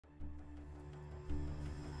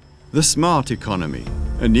The smart economy,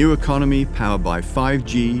 a new economy powered by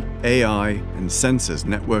 5G, AI, and sensors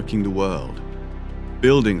networking the world.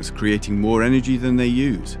 Buildings creating more energy than they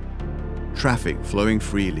use. Traffic flowing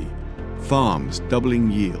freely. Farms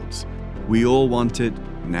doubling yields. We all want it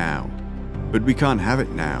now. But we can't have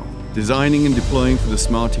it now. Designing and deploying for the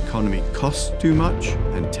smart economy costs too much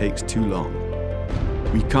and takes too long.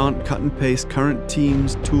 We can't cut and paste current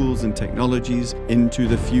teams, tools, and technologies into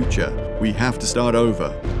the future. We have to start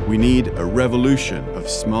over. We need a revolution of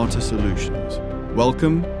smarter solutions.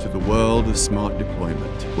 Welcome to the world of smart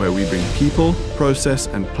deployment, where we bring people, process,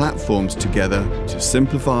 and platforms together to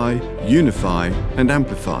simplify, unify, and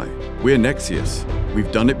amplify. We're Nexius.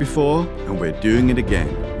 We've done it before, and we're doing it again.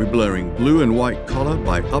 We're blurring blue and white collar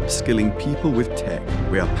by upskilling people with tech.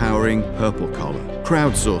 We are powering purple collar.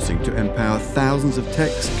 Crowdsourcing to empower thousands of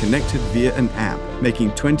techs connected via an app,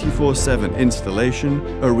 making 24/7 installation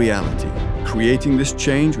a reality. Creating this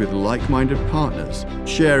change with like-minded partners,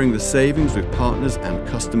 sharing the savings with partners and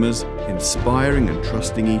customers, inspiring and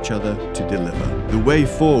trusting each other to deliver. The way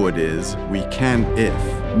forward is we can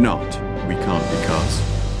if, not we can't because.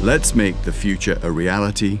 Let's make the future a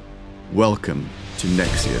reality. Welcome to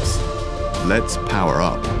Nexius. Let's power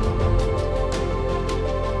up.